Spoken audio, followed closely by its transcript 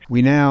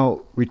We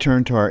now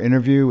return to our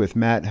interview with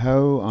Matt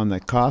Hoh on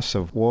the costs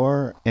of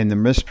war and the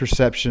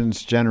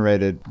misperceptions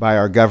generated by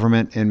our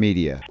government and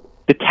media.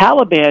 The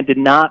Taliban did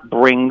not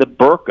bring the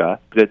burqa,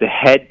 the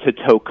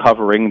head-to-toe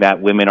covering that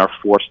women are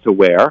forced to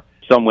wear.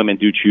 Some women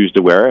do choose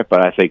to wear it,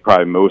 but I think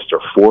probably most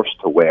are forced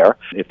to wear.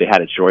 If they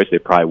had a choice, they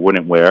probably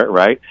wouldn't wear it,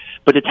 right?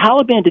 But the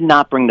Taliban did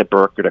not bring the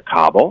burqa to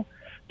Kabul.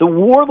 The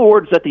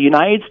warlords that the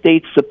United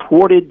States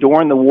supported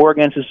during the war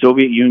against the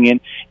Soviet Union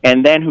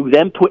and then who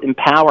then put in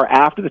power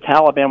after the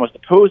Taliban was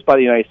deposed by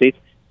the United States,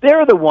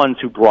 they're the ones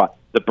who brought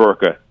the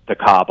burqa to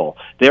Kabul.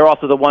 They're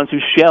also the ones who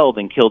shelled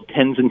and killed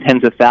tens and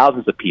tens of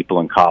thousands of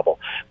people in Kabul.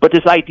 But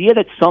this idea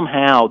that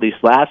somehow these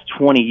last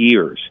 20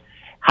 years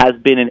has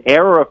been an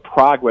era of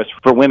progress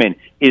for women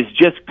is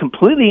just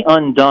completely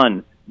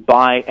undone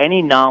by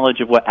any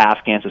knowledge of what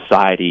Afghan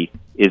society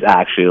is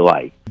actually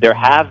like. There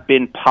have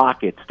been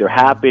pockets,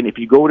 if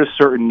you go to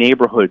certain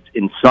neighborhoods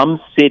in some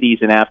cities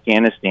in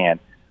Afghanistan,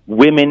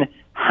 women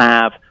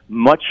have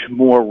much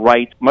more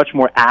rights, much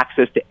more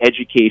access to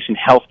education,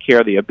 health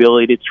care, the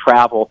ability to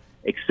travel,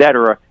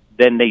 etc.,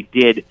 than they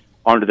did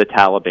under the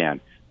Taliban.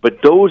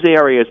 But those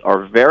areas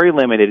are very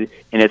limited,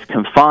 and it's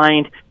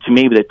confined to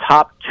maybe the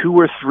top 2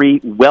 or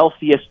 3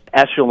 wealthiest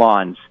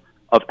echelons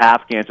of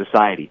Afghan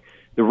society.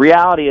 The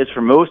reality is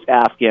for most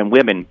Afghan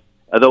women,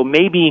 although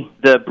maybe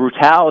the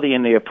brutality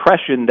and the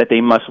oppression that they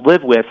must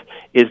live with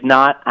is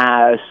not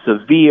as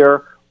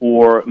severe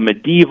or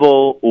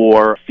medieval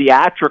or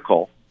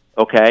theatrical,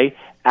 okay,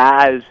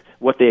 as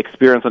what they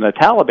experience on the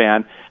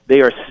Taliban, they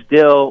are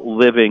still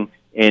living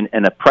in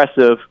an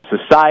oppressive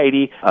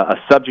society, a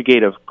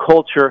subjugative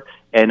culture,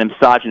 and a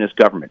misogynist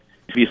government.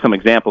 To give you some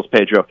examples,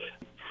 Pedro,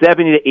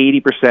 70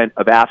 to 80%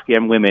 of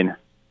Afghan women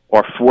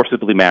are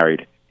forcibly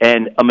married,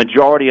 and a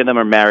majority of them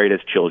are married as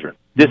children.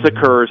 This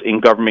occurs in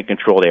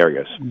government-controlled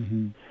areas.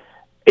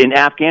 In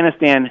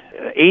Afghanistan,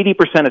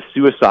 80% of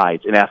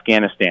suicides in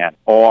Afghanistan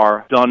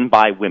are done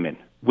by women,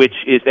 which,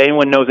 if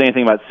anyone knows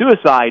anything about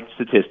suicide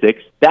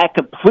statistics, that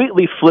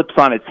completely flips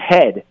on its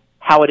head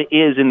how it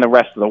is in the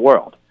rest of the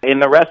world. In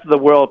the rest of the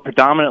world,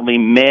 predominantly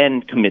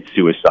men commit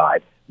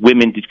suicide.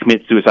 Women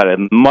commit suicide at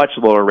a much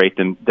lower rate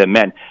than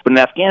men. But in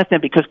Afghanistan,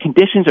 because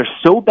conditions are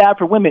so bad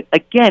for women,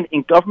 again,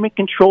 in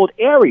government-controlled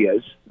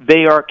areas,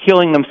 they are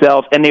killing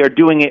themselves, and they are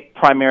doing it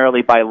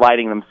primarily by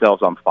lighting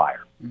themselves on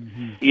fire.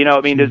 You know,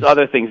 I mean, there's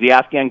other things. The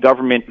Afghan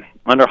government,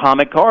 under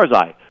Hamid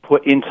Karzai,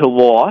 put into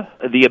law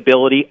the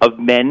ability of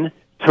men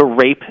to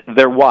rape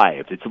their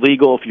wives. It's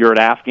legal if you're an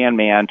Afghan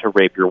man to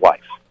rape your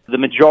wife. The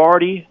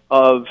majority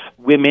of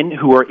women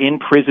who are in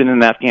prison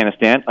in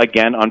Afghanistan,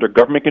 again, under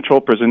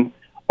government-controlled prison,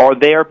 are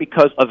there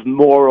because of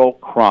moral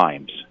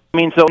crimes. I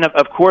mean, so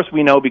of course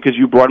we know, because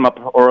you brought him up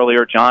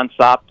earlier, John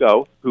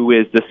Sopko, who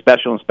is the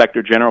Special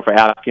Inspector General for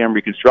Afghan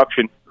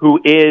Reconstruction, who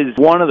is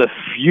one of the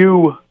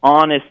few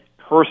honest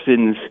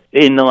persons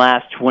in the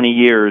last 20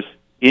 years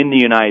in the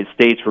United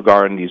States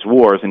regarding these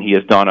wars, and he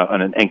has done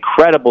an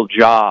incredible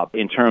job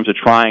in terms of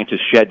trying to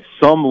shed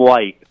some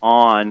light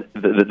on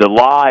the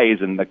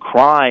lies and the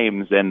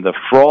crimes and the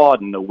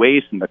fraud and the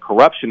waste and the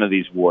corruption of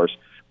these wars.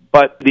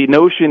 But the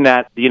notion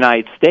that the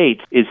United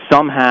States is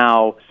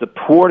somehow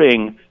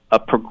supporting a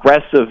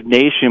progressive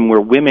nation where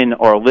women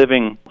are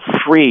living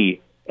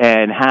free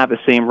and have the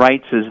same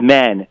rights as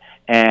men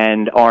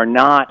and are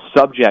not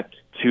subject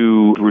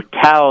to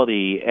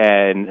brutality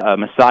and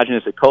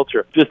misogynistic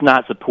culture, just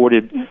not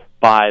supported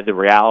by the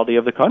reality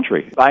of the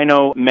country. I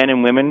know men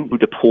and women who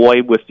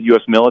deploy with the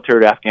U.S.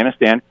 military to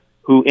Afghanistan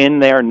who in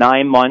their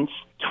 9 months,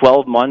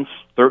 12 months,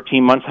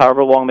 13 months,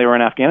 however long they were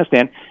in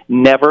Afghanistan,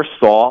 never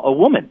saw a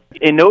woman.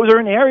 And those are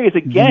in areas,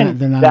 again,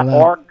 that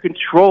are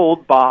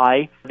controlled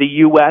by the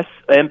U.S.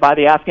 and by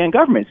the Afghan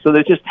government. So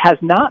there just has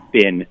not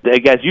been,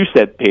 as you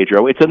said,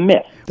 Pedro, it's a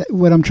myth.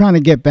 What I'm trying to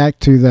get back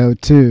to, though,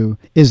 too,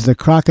 is the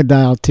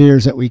crocodile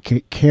tears that we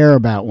care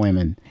about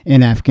women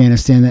in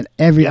Afghanistan. That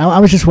I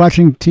was just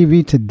watching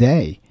TV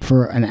today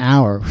for an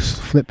hour,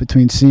 flip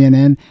between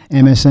CNN,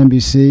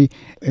 MSNBC.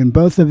 In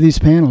both of these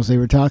panels, they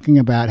were talking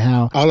about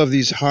how all of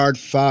these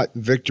hard-fought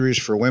victories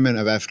for women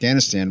of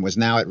Afghanistan was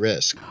now at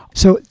risk.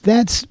 So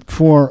that's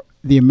for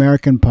the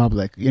American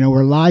public. You know,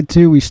 we're lied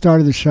to. We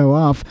started the show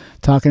off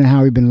talking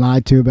how we've been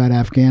lied to about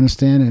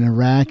Afghanistan and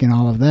Iraq and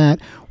all of that.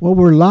 Well,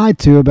 we're lied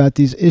to about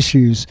these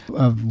issues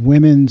of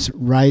women's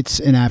rights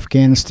in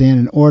Afghanistan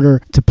in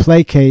order to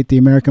placate the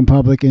American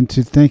public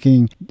into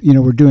thinking, you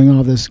know, we're doing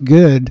all this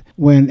good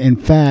when, in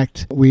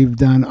fact, we've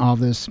done all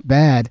this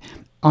bad.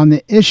 On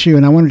the issue,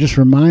 and I want to just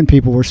remind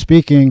people, we're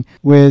speaking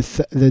with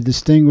the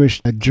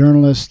distinguished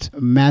journalist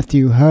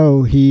Matthew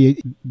Hoh.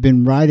 He's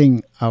been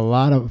writing a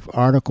lot of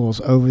articles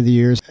over the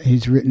years.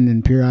 He's written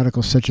in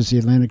periodicals such as the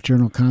Atlantic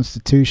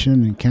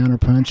Journal-Constitution and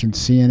Counterpunch and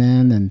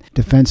CNN and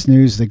Defense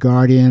News, The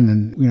Guardian,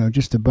 and, you know,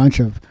 just a bunch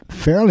of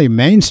fairly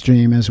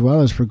mainstream as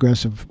well as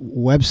progressive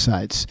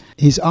websites.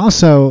 He's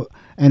also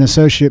an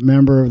associate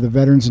member of the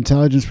Veterans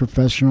Intelligence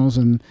Professionals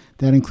and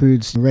That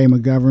includes Ray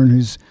McGovern,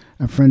 who's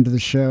a friend of the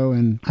show,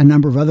 and a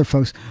number of other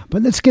folks.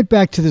 But let's get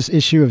back to this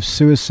issue of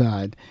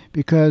suicide,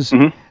 because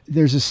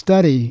there's a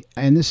study,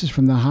 and this is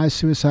from the high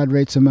suicide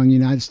rates among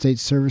United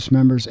States service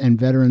members and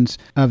veterans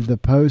of the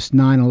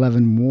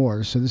post-9/11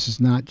 wars. So this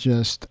is not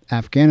just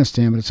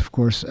Afghanistan, but it's, of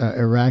course,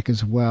 Iraq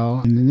as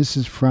well. And then this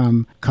is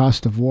from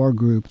Cost of War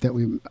Group that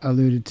we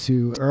alluded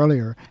to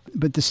earlier.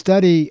 But the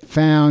study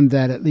found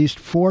that at least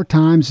 4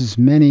 times as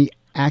many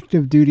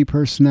active duty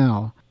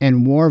personnel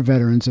and war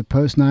veterans of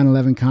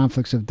post-9/11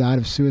 conflicts have died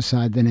of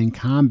suicide than in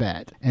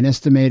combat. An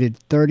estimated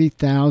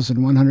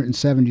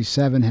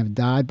 30,177 have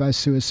died by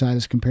suicide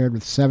as compared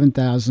with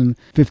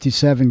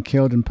 7,057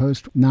 killed in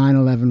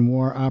post-9/11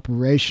 war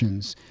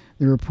operations.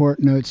 The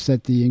report notes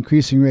that the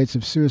increasing rates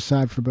of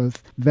suicide for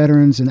both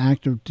veterans and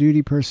active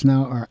duty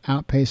personnel are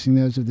outpacing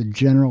those of the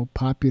general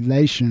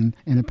population,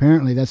 and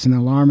apparently that's an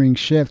alarming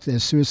shift,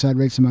 as suicide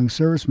rates among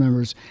service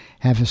members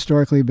have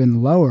historically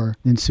been lower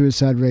than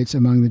suicide rates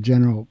among the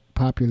general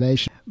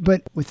population.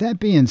 But with that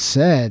being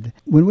said,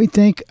 when we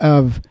think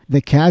of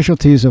the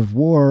casualties of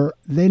war,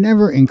 they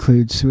never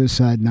include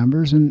suicide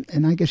numbers, and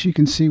I guess you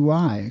can see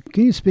why.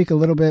 Can you speak a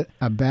little bit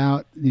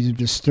about these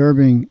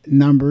disturbing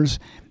numbers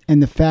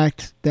and the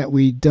fact that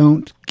we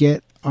don't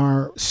get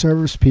our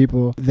service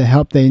people the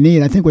help they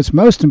need? I think what's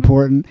most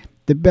important,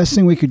 the best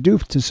thing we could do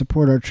to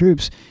support our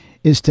troops,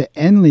 is to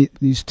end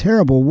these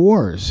terrible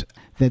wars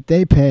that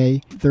they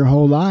pay their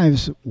whole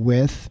lives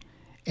with.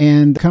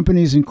 And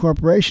companies and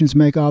corporations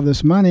make all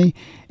this money,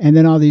 and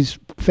then all these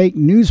fake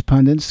news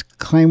pundits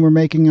claim we're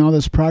making all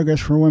this progress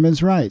for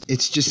women's rights.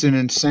 It's just an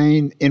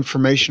insane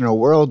informational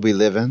world we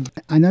live in.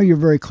 I know you're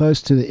very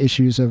close to the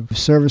issues of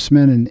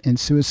servicemen and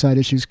suicide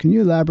issues. Can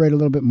you elaborate a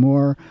little bit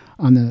more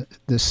on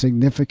the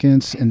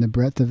significance and the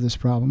breadth of this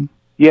problem?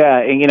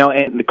 Yeah,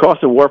 and the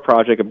Cost of War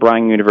Project at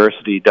Brown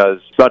University does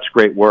such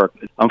great work.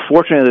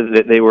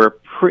 Unfortunately, they were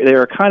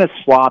kind of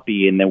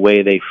sloppy in the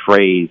way they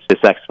phrased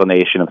this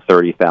explanation of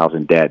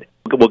 30,000 dead.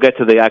 We'll get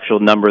to the actual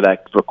number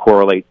that will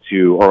correlate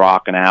to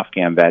Iraq and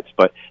Afghan vets,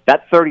 but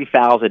that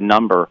 30,000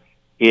 number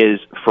is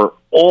for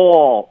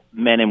all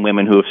men and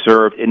women who have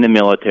served in the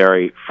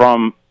military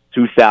from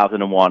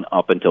 2001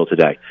 up until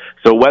today.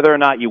 So whether or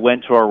not you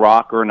went to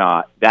Iraq or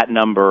not, that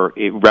number,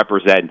 it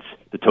represents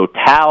the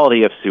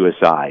totality of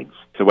suicides.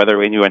 So whether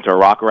when you went to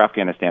Iraq or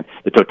Afghanistan,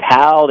 the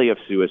totality of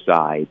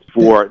suicides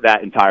for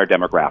that entire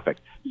demographic.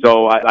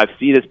 So I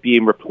see this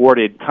being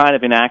reported kind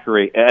of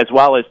inaccurate, as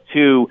well as,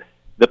 to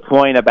the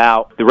point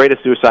about the rate of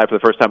suicide for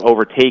the first time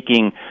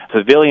overtaking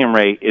civilian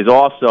rate is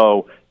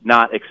also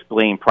not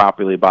explained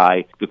properly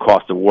by the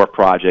Cost of War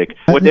Project.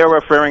 What they're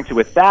referring to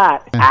with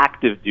that,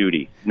 active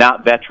duty,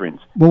 not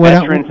veterans.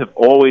 Veterans have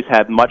always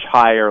had much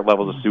higher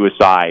levels of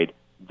suicide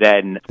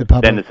than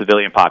the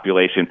civilian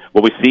population.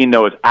 What we've seen,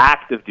 though, is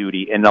active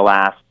duty in the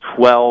last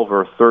 12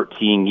 or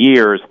 13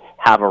 years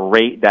have a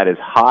rate that is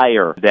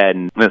higher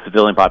than the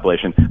civilian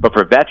population. But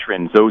for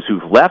veterans, those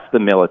who've left the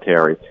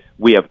military,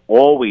 we have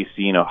always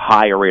seen a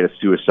higher rate of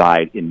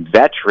suicide in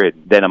veterans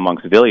than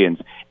among civilians.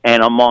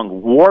 And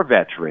among war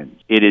veterans,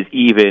 it is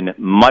even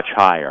much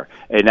higher.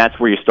 And that's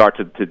where you start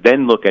to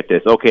then look at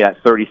this. Okay, that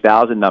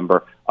 30,000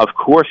 number, of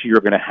course you're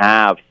going to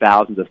have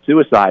thousands of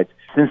suicides.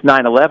 Since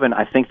 9/11,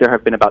 I think there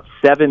have been about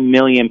 7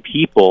 million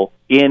people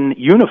in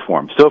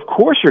uniform. So, of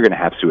course, you're going to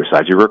have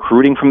suicides. You're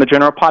recruiting from the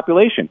general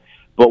population.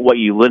 But what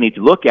you need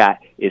to look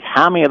at is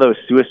how many of those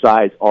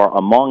suicides are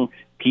among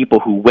people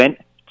who went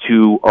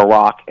to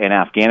Iraq and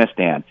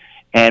Afghanistan.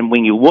 And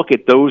when you look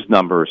at those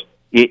numbers,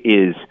 it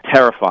is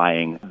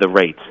terrifying, the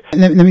rates.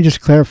 Let me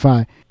just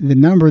clarify. The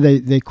number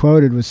they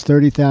quoted was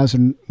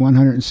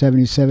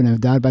 30,177 have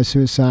died by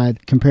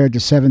suicide compared to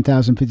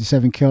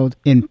 7,057 killed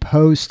in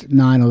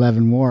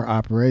post-9/11 war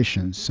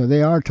operations. So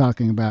they are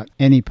talking about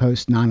any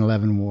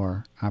post-9/11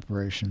 war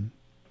operation.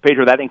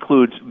 Pedro, that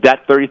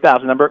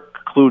 30,000 number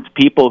includes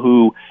people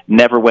who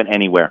never went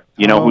anywhere,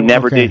 who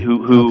never did,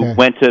 who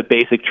went to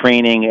basic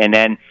training and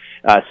then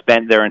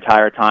spent their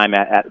entire time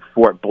at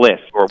Fort Bliss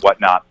or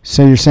whatnot.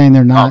 So you're saying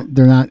they're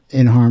not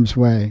in harm's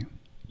way?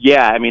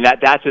 Yeah, I mean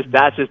that's just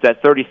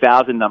that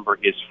 30,000 number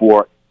is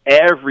for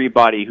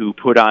everybody who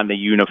put on the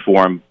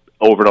uniform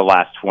over the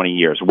last 20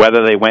 years,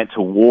 whether they went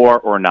to war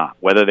or not,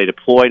 whether they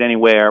deployed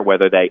anywhere,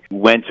 whether they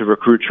went to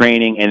recruit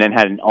training and then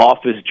had an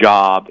office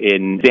job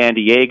in San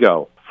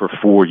Diego for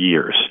 4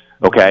 years.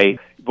 Okay.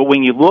 But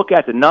when you look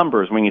at the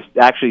numbers, when you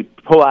actually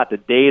pull out the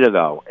data,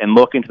 though, and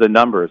look into the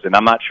numbers, and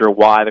I'm not sure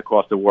why the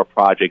Cost of War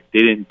Project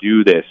didn't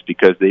do this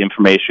because the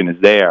information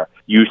is there,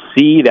 you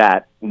see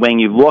that when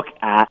you look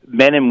at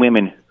men and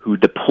women who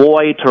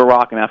deployed to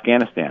Iraq and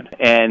Afghanistan,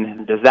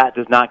 and does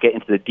not get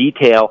into the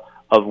detail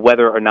of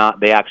whether or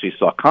not they actually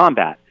saw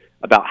combat.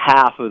 About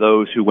half of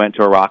those who went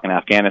to Iraq and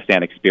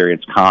Afghanistan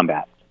experienced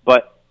combat.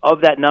 But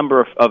of that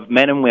number of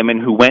men and women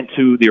who went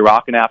to the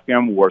Iraq and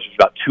Afghan wars, which was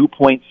about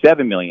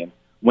 2.7 million,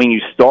 when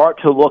you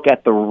start to look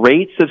at the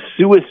rates of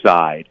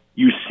suicide,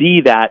 you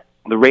see that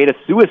the rate of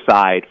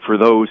suicide for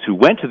those who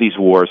went to these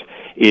wars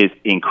is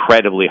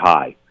incredibly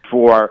high.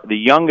 for the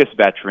youngest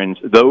veterans,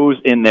 those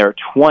in their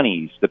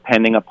 20s,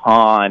 depending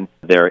upon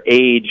their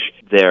age,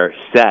 their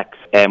sex,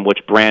 and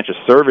which branch of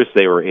service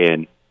they were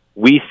in,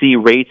 we see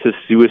rates of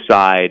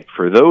suicide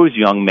for those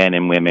young men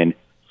and women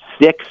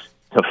 6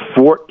 to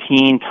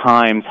 14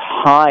 times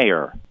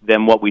higher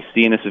than what we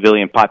see in the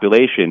civilian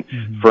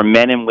population for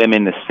men and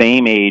women the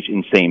same age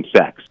and same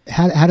sex.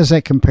 How does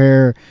that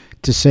compare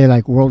to, say,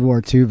 like World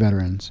War II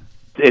veterans?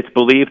 It's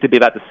believed to be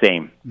about the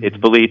same. It's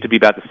believed to be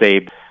about the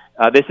same.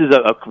 This is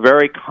a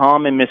very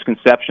common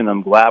misconception.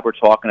 I'm glad we're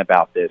talking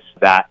about this,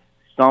 that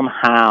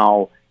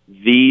somehow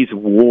these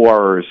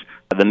wars,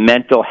 the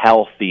mental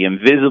health, the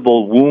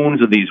invisible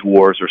wounds of these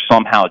wars are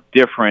somehow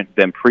different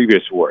than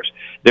previous wars.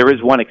 There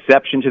is one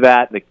exception to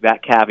that.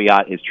 That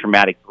caveat is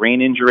traumatic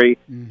brain injury,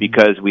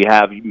 because we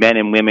have men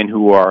and women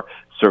who are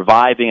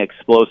surviving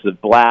explosive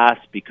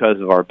blasts because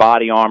of our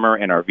body armor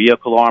and our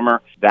vehicle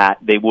armor, that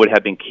they would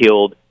have been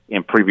killed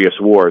in previous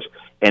wars.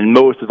 And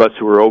most of us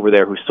who were over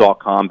there who saw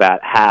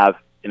combat have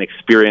an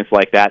experience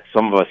like that.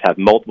 Some of us have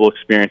multiple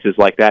experiences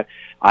like that.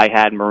 I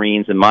had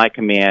Marines in my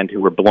command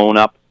who were blown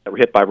up, that were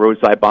hit by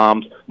roadside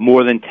bombs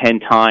more than 10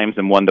 times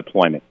in one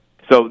deployment.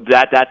 So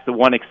that's the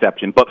one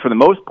exception. But for the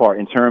most part,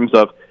 in terms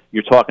of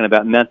you're talking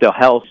about mental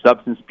health,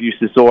 substance abuse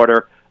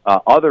disorder,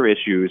 other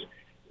issues,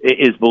 it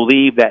is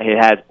believed that it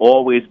has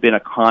always been a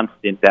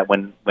constant that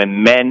when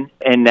men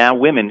and now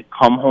women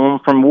come home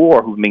from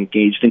war who've been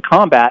engaged in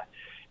combat,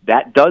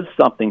 that does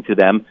something to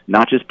them,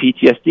 not just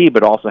PTSD,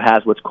 but also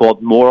has what's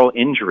called moral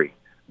injury,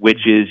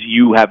 which is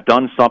you have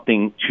done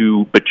something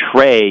to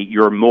betray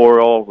your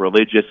moral,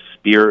 religious,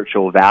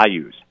 spiritual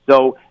values.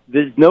 So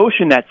this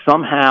notion that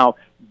somehow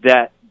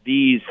that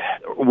these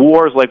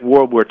wars like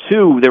World War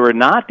II, there were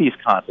not these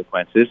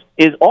consequences,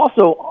 is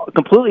also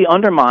completely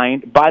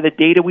undermined by the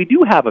data we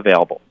do have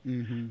available.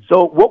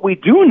 So what we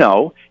do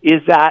know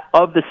is that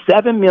of the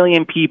 7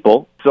 million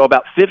people, so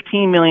about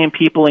 15 million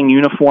people in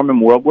uniform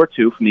in World War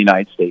II from the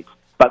United States,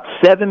 about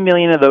 7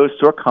 million of those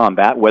saw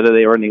combat, whether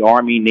they were in the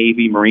Army,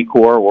 Navy, Marine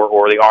Corps,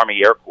 or the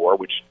Army Air Corps,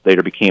 which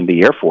later became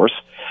the Air Force.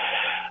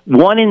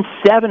 1 in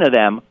 7 of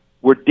them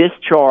were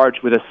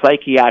discharged with a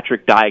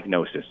psychiatric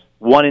diagnosis.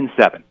 1 in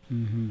 7.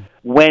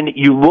 When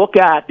you look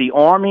at the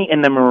Army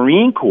and the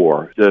Marine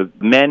Corps, the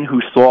men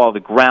who saw the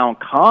ground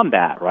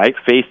combat, right,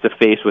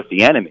 face-to-face with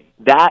the enemy,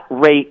 that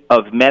rate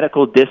of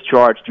medical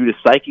discharge due to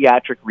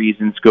psychiatric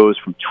reasons goes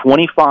from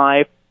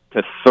 25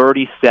 to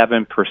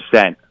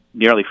 37%,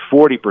 nearly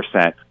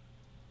 40%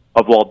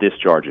 of all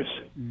discharges.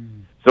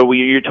 So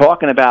you're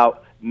talking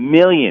about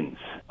millions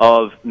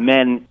of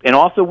men, and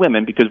also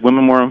women, because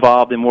women were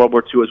involved in World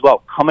War II as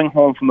well, coming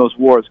home from those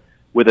wars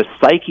with a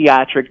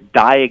psychiatric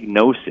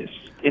diagnosis.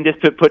 And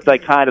just to put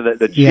like kind of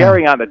the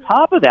cherry on the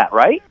top of that,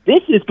 right?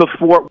 This is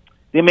before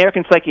the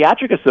American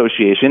Psychiatric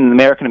Association and the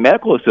American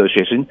Medical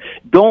Association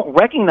don't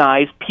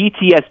recognize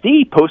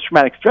PTSD,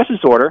 post-traumatic stress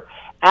disorder,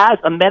 as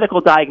a medical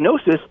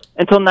diagnosis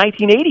until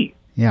 1980.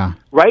 Yeah.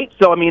 Right?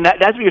 So, I mean,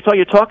 that's what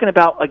you're talking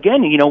about,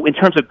 again, you know, in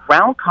terms of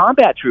ground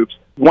combat troops,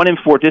 1 in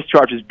 4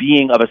 discharges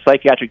being of a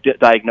psychiatric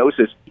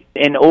diagnosis.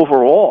 And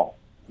overall,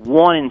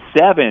 1 in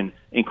 7,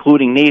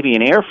 including Navy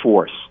and Air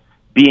Force,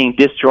 being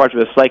discharged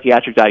with a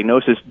psychiatric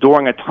diagnosis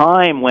during a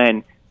time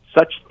when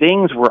such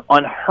things were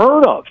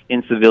unheard of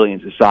in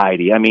civilian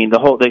society. I mean,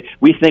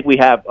 we think we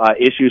have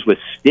issues with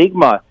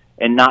stigma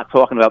and not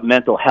talking about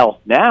mental health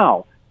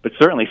now, but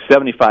certainly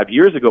 75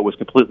 years ago it was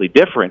completely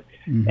different.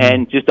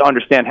 And just to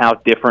understand how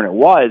different it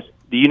was,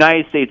 the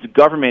United States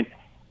government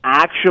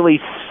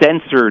actually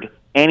censored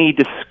any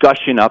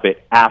discussion of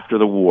it after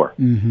the war.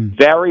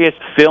 Various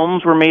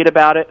films were made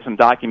about it, some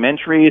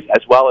documentaries,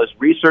 as well as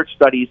research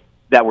studies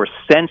that were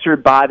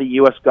censored by the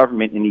U.S.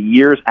 government in the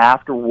years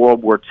after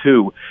World War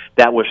II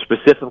that were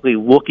specifically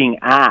looking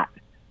at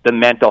the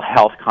mental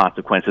health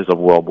consequences of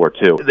World War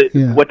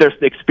II. What they're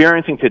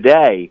experiencing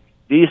today,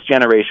 these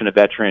generation of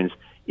veterans,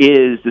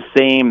 is the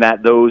same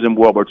that those in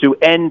World War II.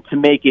 And to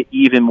make it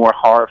even more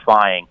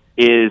horrifying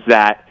is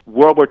that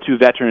World War II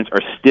veterans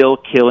are still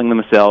killing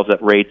themselves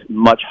at rates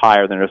much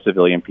higher than their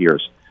civilian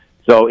peers.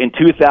 So in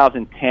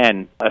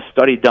 2010, a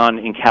study done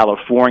in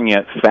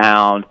California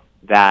found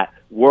that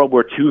World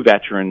War II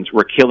veterans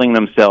were killing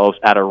themselves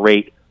at a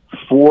rate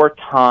 4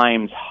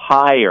 times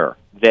higher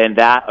than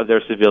that of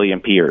their civilian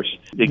peers.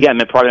 Again,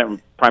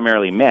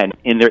 primarily men,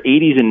 in their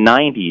 80s and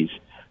 90s,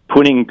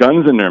 putting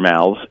guns in their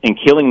mouths and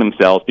killing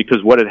themselves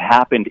because what had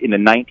happened in the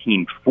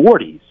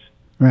 1940s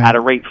at a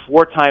rate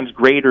 4 times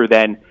greater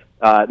than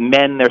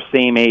men their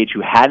same age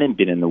who hadn't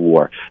been in the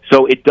war.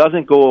 So it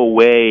doesn't go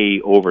away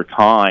over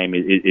time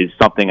is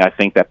something I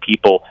think that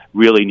people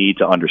really need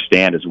to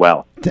understand as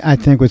well. I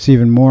think what's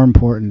even more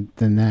important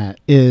than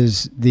that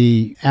is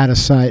the out of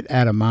sight,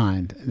 out of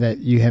mind, that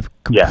you have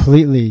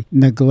completely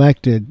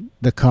neglected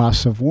the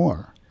costs of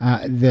war.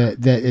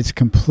 That it's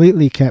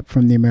completely kept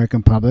from the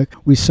American public.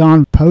 We saw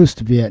in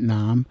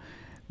post-Vietnam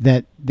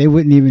that they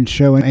wouldn't even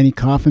show any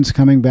coffins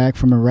coming back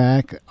from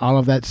Iraq, all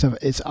of that stuff.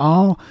 It's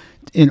all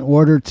in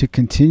order to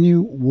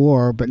continue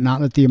war, but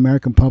not let the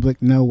American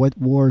public know what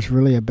war is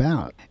really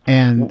about.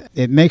 And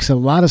it makes a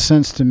lot of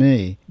sense to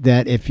me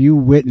that if you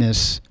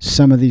witness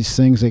some of these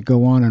things that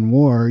go on in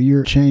war,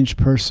 you're a changed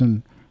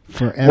person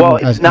forever. Well,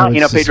 it's not,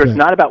 Pedro, it's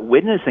not about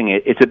witnessing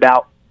it. It's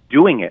about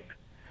doing it.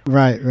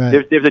 Right.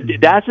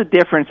 That's a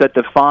difference that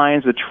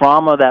defines the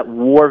trauma that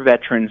war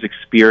veterans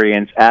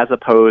experience as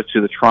opposed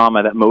to the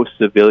trauma that most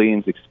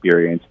civilians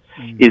experience,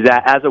 is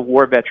that as a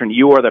war veteran,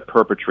 you are the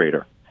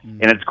perpetrator.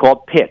 And it's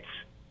called PITS,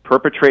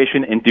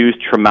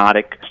 Perpetration-Induced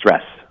Traumatic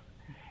Stress.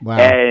 Wow.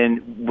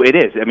 And it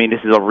is. I mean,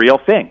 this is a real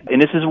thing.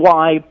 And this is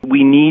why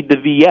we need the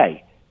VA,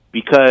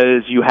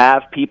 because you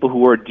have people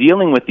who are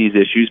dealing with these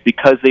issues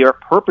because they are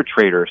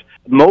perpetrators.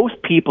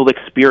 Most people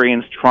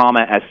experience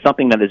trauma as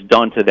something that is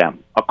done to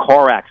them, a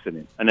car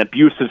accident, an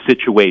abusive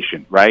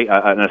situation, right?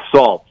 An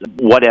assault,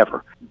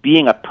 whatever.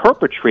 Being a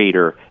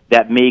perpetrator,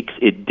 that makes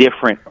it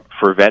different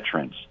for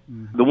veterans.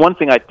 The one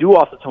thing I do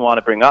also want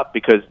to bring up,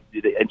 because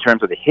in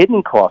terms of the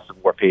hidden costs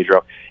of war,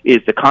 Pedro, is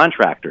the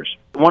contractors.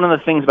 One of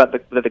the things about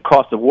the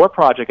Cost of War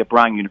project at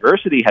Brown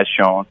University has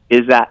shown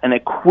is that an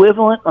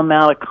equivalent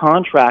amount of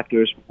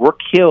contractors were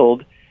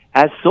killed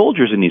as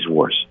soldiers in these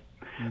wars.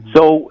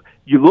 So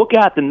you look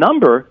at the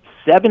number,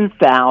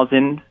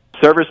 7,000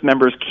 service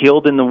members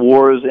killed in the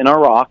wars in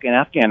Iraq and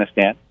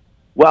Afghanistan.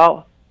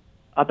 Well,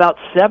 about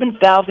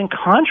 7,000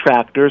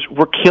 contractors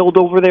were killed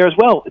over there as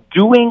well,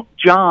 doing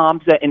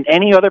jobs that in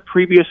any other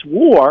previous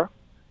war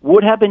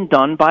would have been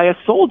done by a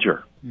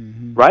soldier,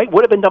 right?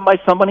 Would have been done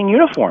by someone in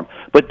uniform.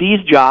 But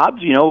these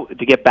jobs,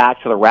 to get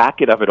back to the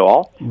racket of it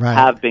all,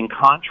 have been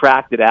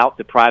contracted out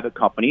to private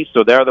companies,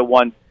 so they're the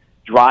ones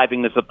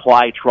driving the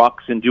supply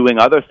trucks and doing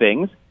other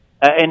things,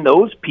 and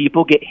those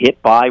people get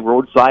hit by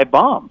roadside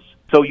bombs.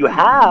 So you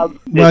have...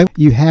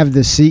 you have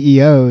the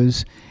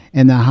CEOs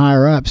and the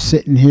higher-ups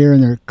sitting here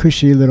in their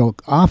cushy little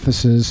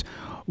offices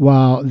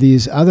while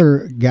these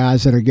other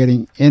guys that are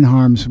getting in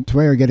harm's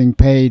way are getting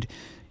paid,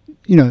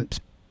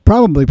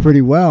 probably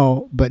pretty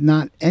well, but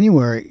not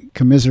anywhere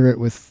commiserate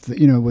with,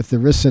 with the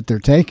risks that they're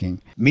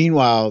taking.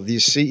 Meanwhile,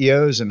 these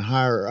CEOs and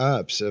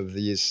higher-ups of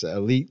these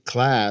elite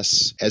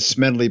class, as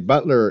Smedley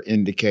Butler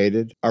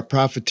indicated, are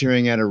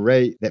profiteering at a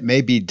rate that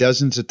may be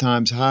dozens of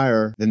times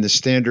higher than the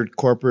standard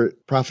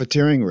corporate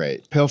profiteering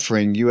rate,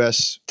 pilfering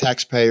U.S.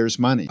 taxpayers'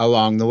 money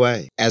along the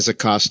way as a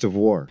cost of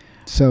war.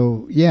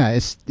 So, yeah,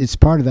 it's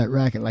part of that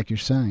racket, like you're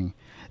saying.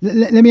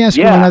 Let me ask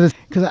you another,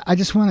 because I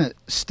just want to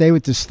stay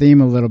with this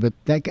theme a little bit.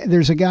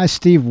 There's a guy,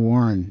 Steve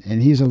Warren,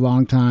 and he's a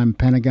longtime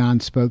Pentagon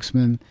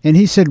spokesman, and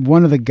he said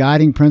one of the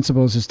guiding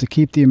principles is to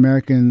keep the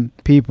American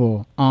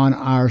people on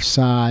our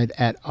side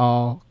at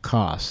all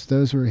costs.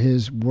 Those were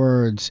his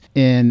words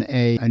in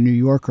a New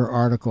Yorker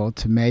article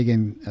to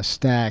Megan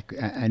Stack,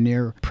 a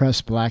near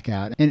press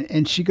blackout.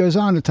 And she goes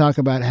on to talk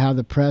about how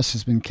the press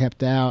has been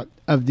kept out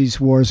of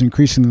these wars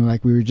increasingly,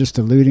 like we were just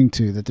alluding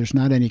to, that there's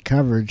not any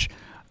coverage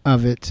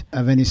of it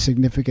of any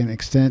significant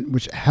extent,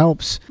 which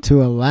helps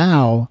to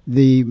allow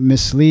the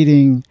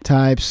misleading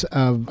types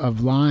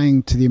of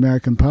lying to the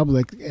American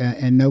public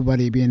and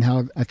nobody being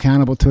held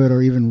accountable to it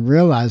or even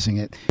realizing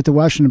it. At the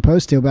Washington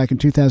Post deal back in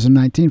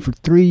 2019, for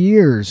 3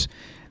 years,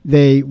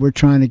 they were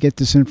trying to get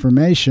this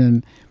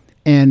information,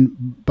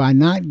 and by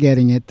not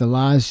getting it, the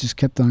lies just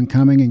kept on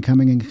coming and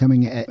coming and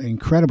coming at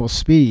incredible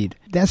speed.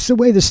 That's the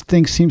way this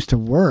thing seems to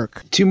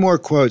work. 2 more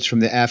quotes from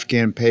the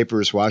Afghan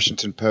Papers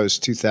Washington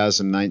Post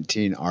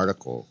 2019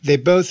 article. They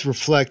both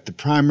reflect the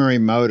primary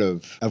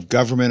motive of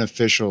government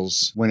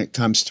officials when it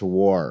comes to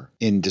war,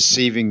 in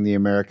deceiving the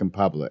American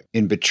public,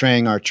 in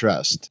betraying our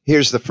trust.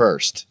 Here's the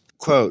first.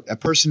 Quote, a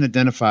person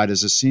identified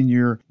as a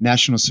senior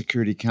National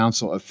Security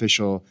Council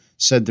official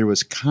said there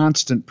was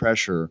constant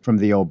pressure from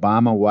the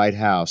Obama White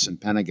House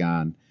and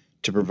Pentagon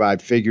to provide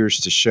figures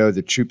to show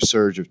the troop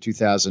surge of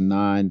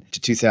 2009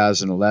 to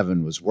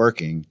 2011 was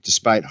working,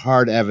 despite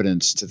hard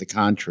evidence to the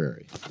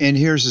contrary. And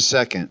here's the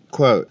second.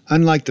 Quote,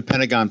 unlike the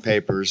Pentagon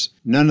Papers,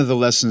 none of the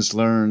lessons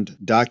learned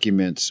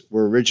documents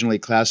were originally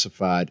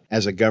classified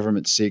as a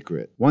government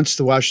secret. Once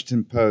the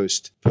Washington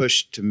Post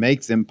pushed to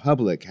make them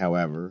public,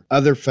 however,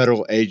 other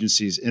federal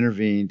agencies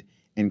intervened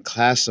and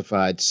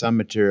classified some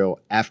material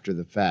after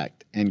the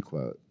fact, end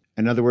quote.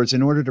 In other words,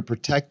 in order to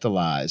protect the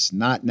lies,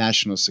 not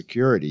national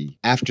security,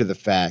 after the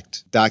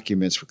fact,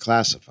 documents were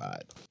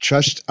classified.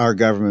 Trust our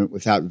government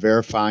without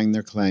verifying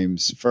their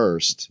claims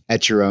first,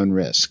 at your own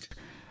risk.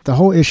 The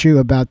whole issue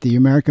about the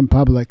American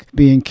public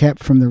being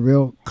kept from the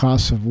real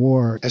costs of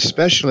war.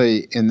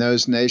 Especially in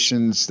those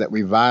nations that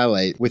we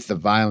violate with the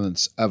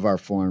violence of our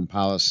foreign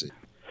policy.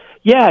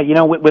 Yeah,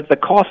 with the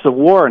costs of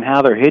war and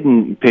how they're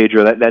hidden,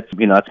 Pedro,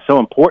 that's so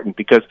important,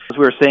 because as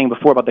we were saying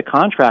before about the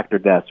contractor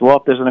deaths, well,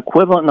 if there's an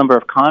equivalent number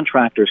of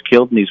contractors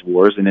killed in these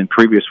wars, and in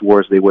previous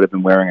wars they would have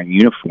been wearing a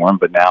uniform,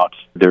 but now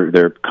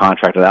they're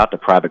contracted out to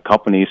private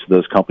companies, so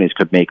those companies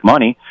could make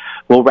money.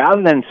 Well,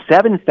 rather than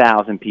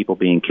 7,000 people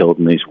being killed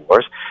in these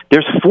wars,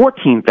 there's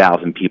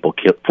 14,000 people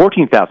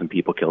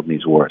killed in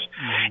these wars.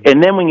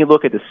 And then when you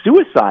look at the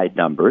suicide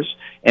numbers,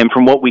 and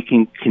from what we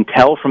can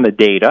tell from the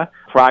data,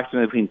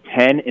 approximately between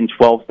 10 and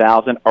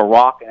 12,000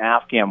 Iraq and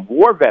Afghan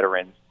war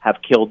veterans have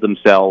killed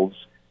themselves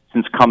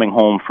since coming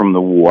home from the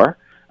war.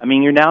 I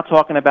mean, you're now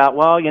talking about,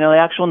 well, the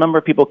actual number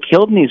of people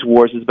killed in these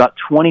wars is about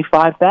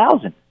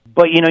 25,000.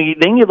 But,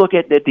 then you look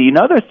at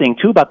another thing,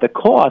 too, about the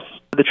costs,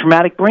 the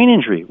traumatic brain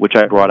injury, which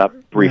I brought up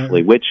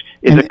briefly, which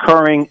is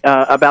occurring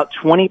about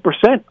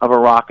 20% of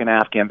Iraq and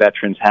Afghan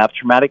veterans have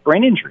traumatic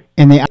brain injury.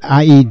 And the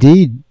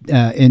IED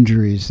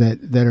injuries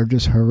that are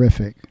just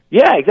horrific.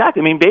 Yeah,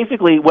 exactly. I mean,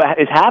 basically what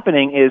is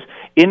happening is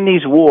in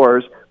these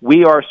wars,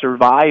 we are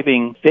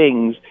surviving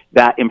things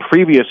that in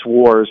previous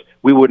wars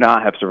we would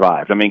not have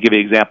survived. I mean, give you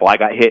an example.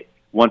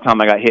 One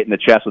time I got hit in the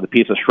chest with a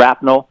piece of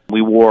shrapnel.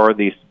 We wore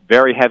these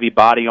very heavy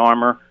body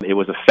armor. It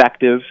was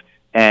effective,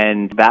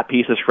 and that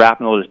piece of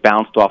shrapnel just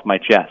bounced off my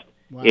chest.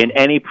 Wow. In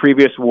any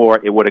previous war,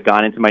 it would have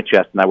gone into my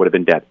chest, and I would have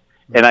been dead.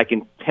 Right. And I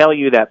can tell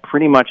you that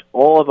pretty much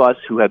all of us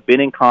who have been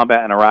in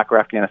combat in Iraq or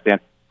Afghanistan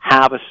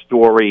have a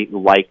story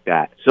like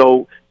that.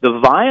 So the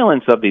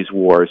violence of these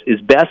wars is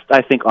best,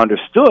 I think,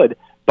 understood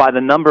by the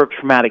number of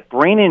traumatic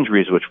brain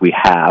injuries which we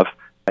have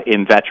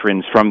in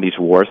veterans from these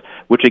wars,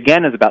 which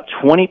again is about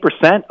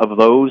 20% of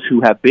those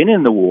who have been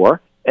in the war.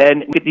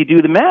 And if you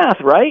do the math,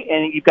 right,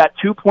 and you've got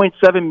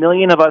 2.7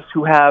 million of us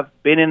who have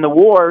been in the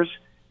wars,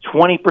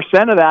 20%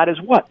 of that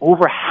is what?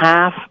 Over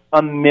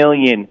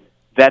 500,000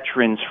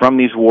 veterans from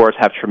these wars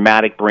have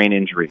traumatic brain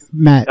injury.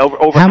 Matt,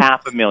 over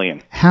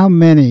 500,000. How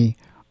many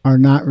are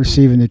not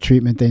receiving the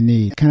treatment they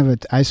need? Kind of an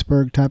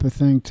iceberg type of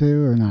thing,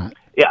 too, or not?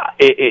 Yeah,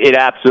 it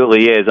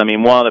absolutely is. I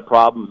mean, one of the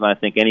problems, and I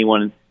think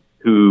anyone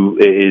who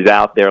is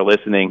out there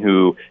listening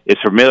who is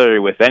familiar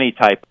with any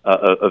type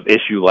of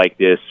issue like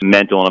this,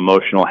 mental and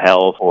emotional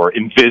health or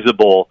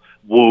invisible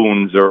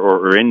wounds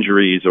or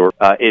injuries,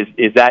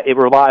 is that it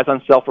relies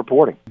on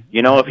self-reporting.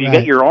 If you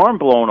get your arm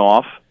blown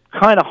off,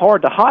 kind of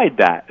hard to hide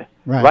that,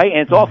 right?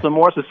 And it's also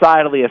more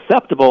societally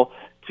acceptable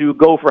to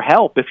go for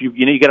help if you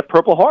get a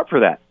Purple Heart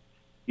for that.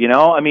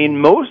 I mean,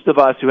 most of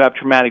us who have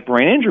traumatic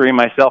brain injury,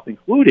 myself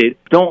included,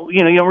 don't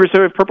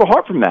receive a Purple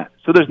Heart from that.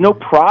 So there's no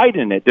pride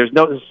in it. There's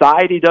no,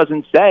 society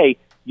doesn't say,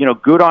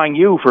 good on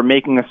you for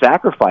making a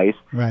sacrifice.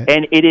 Right.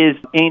 And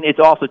it's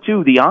also,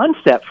 too, the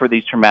onset for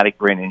these traumatic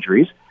brain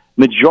injuries,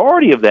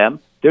 majority of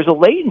them, there's a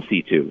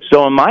latency to.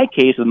 So in my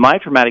case, with my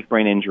traumatic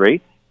brain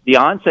injury, the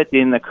onset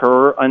didn't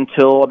occur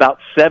until about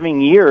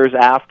 7 years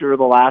after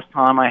the last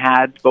time I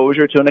had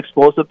exposure to an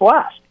explosive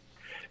blast.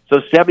 So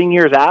 7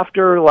 years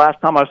after the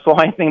last time I saw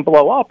anything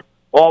blow up,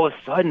 all of a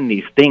sudden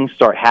these things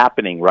start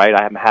happening, right?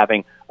 I'm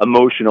having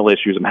emotional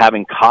issues. I'm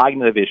having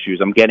cognitive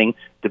issues. I'm getting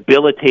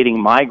debilitating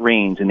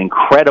migraines and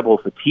incredible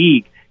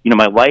fatigue.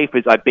 My life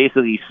I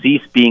basically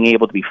ceased being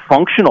able to be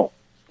functional,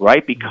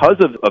 right, because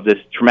of this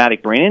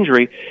traumatic brain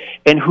injury.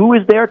 And who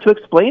is there to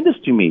explain this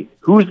to me?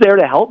 Who's there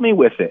to help me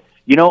with it?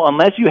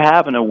 Unless you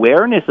have an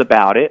awareness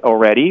about it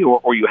already,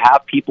 or you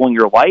have people in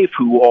your life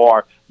who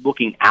are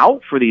looking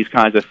out for these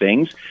kinds of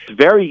things, it's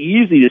very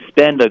easy to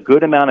spend a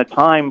good amount of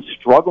time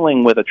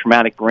struggling with a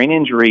traumatic brain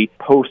injury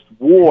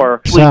post-war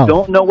when you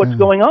don't know what's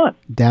going on.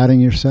 Doubting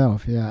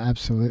yourself. Yeah,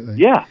 absolutely.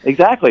 Yeah,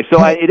 exactly. So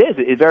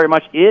it very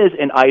much is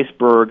an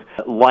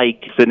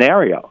iceberg-like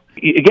scenario.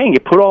 Again, you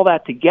put all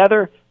that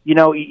together,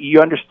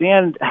 you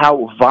understand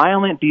how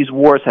violent these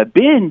wars have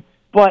been,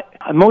 but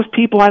most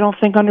people, I don't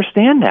think,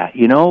 understand that,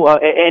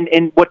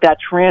 and what that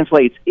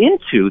translates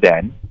into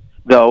then,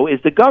 though,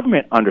 is the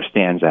government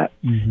understands that.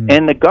 Mm-hmm.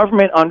 And the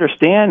government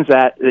understands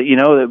that,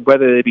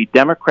 whether they be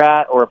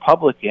Democrat or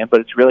Republican, but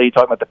it's really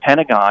talking about the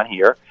Pentagon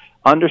here,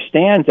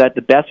 understands that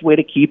the best way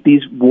to keep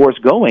these wars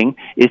going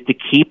is to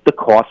keep the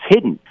costs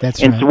hidden.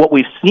 That's and right. So what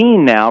we've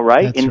seen now,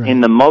 right,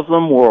 in the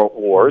Muslim world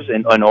wars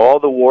and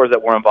all the wars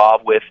that we're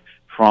involved with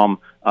from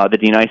that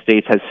the United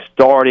States has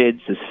started,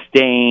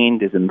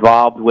 sustained, is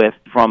involved with,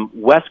 from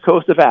west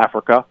coast of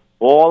Africa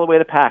all the way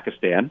to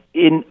Pakistan.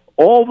 In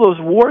all those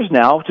wars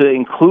now, to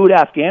include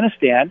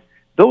Afghanistan,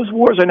 those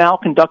wars are now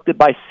conducted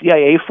by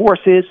CIA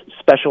forces,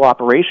 special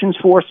operations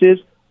forces,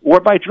 or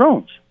by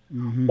drones,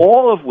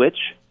 all of which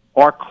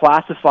are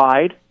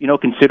classified,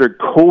 considered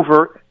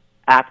covert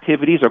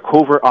activities or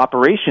covert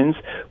operations,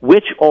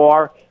 which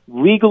are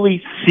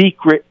legally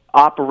secret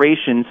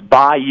operations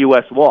by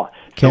U.S. law.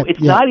 So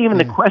it's not even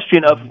the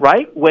question of,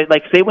 right, when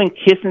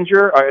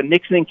Kissinger or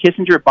Nixon and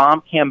Kissinger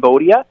bombed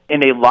Cambodia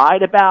and they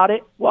lied about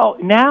it. Well,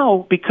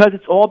 now, because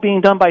it's all being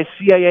done by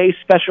CIA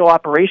special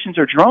operations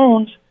or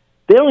drones,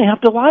 they don't even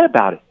have to lie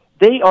about it.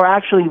 They are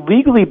actually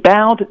legally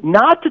bound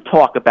not to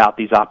talk about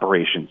these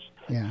operations.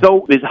 Yeah.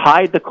 So is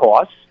hide the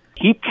costs,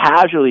 keep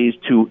casualties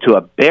to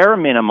a bare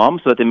minimum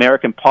so that the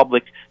American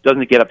public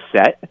doesn't get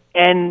upset,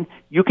 and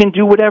you can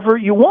do whatever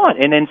you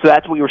want. And then so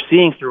that's what we're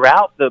seeing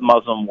throughout the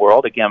Muslim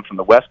world, again, from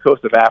the west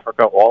coast of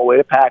Africa all the way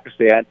to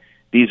Pakistan,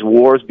 these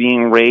wars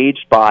being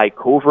waged by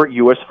covert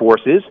U.S.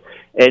 forces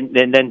and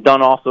then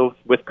done also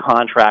with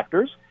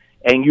contractors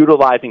and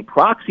utilizing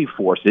proxy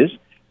forces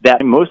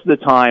that most of the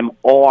time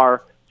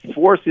are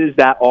forces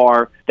that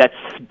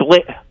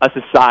split a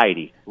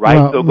society, right?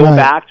 Well, so go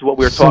back to what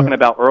we were talking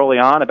about early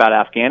on about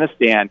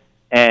Afghanistan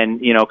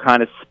and,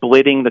 kind of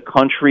splitting the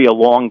country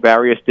along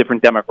various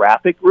different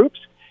demographic groups.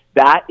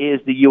 That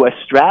is the U.S.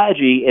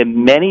 strategy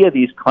in many of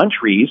these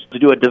countries, to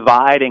do a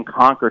divide and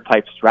conquer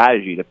type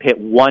strategy, to pit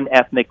one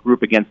ethnic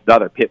group against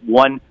another, pit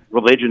one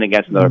religion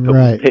against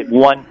another, pit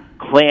one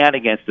clan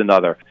against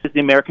another. It's the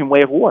American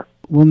way of war.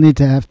 We'll need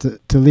to have to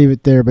leave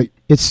it there, but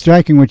it's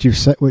striking what you're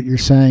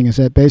saying is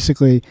that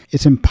basically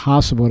it's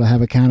impossible to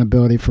have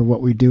accountability for what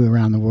we do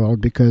around the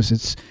world because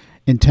it's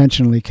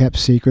intentionally kept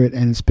secret,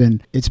 and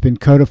it's been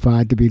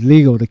codified to be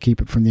legal to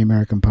keep it from the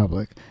American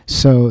public.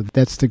 So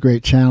that's the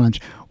great challenge.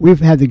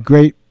 We've had the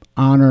great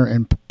honor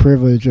and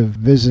privilege of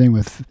visiting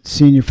with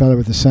senior fellow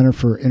with the Center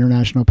for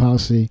International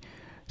Policy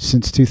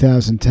since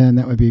 2010.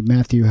 That would be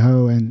Matthew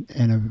Hoh, and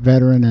a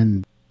veteran.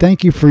 And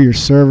thank you for your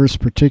service,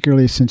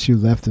 particularly since you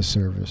left the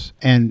service,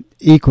 and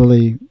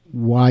equally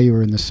why you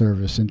were in the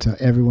service, and to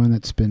everyone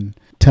that's been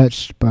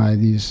touched by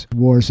these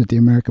wars that the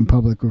American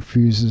public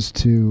refuses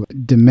to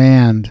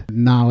demand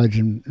knowledge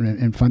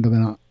and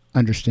fundamental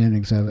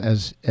understandings of,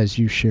 as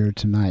you shared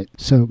tonight.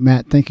 So,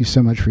 Matt, thank you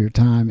so much for your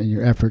time and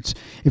your efforts.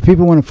 If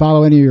people want to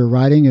follow any of your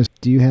writing,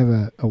 do you have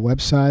a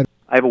website?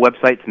 I have a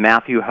website. It's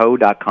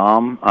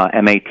MatthewHoh.com,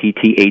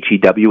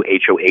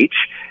 MatthewHoh.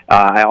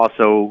 I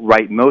also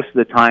write most of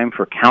the time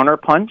for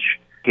Counterpunch.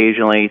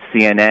 Occasionally,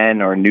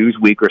 CNN or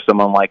Newsweek or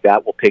someone like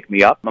that will pick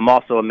me up. I'm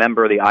also a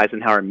member of the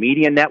Eisenhower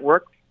Media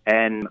Network,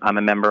 and I'm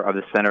a member of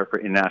the Center for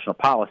International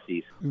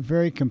Policies.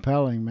 Very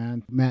compelling,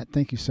 man. Matt,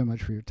 thank you so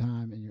much for your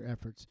time and your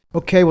efforts.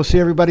 Okay, we'll see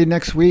everybody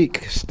next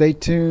week. Stay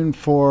tuned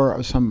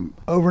for some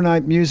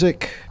overnight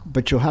music,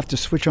 but you'll have to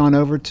switch on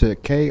over to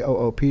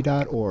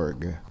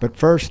KOOP.org. But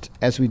first,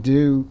 as we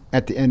do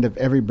at the end of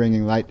every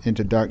Bringing Light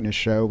into Darkness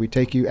show, we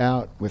take you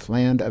out with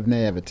Land of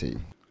Naivety.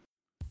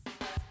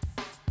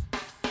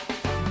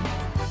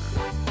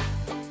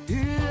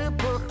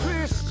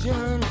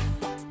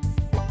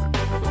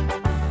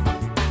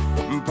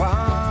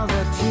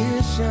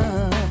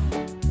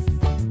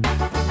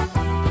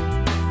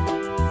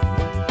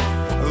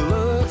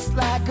 Looks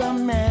like a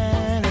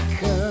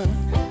mannequin.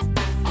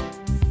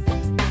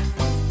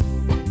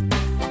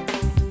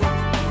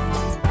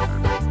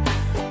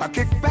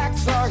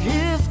 Kickbacks are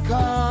his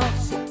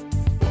cause.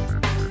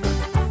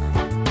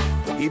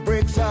 He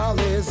breaks all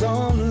his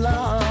own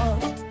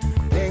laws.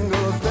 Then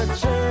goes the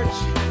church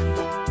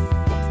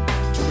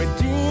to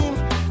redeem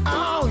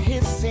all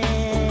his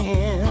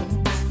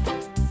sins.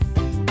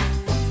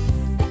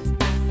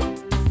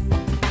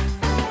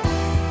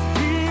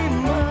 He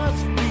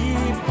must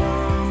be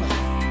from,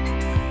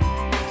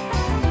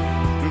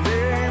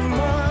 they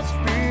must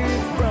be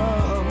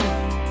from,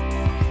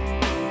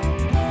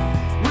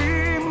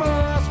 we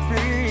must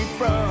be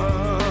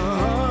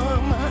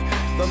from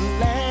the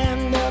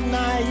land of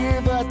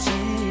naivety.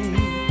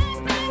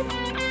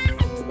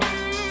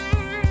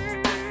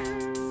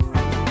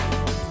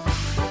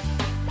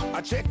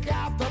 Check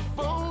out the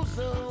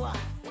bozo.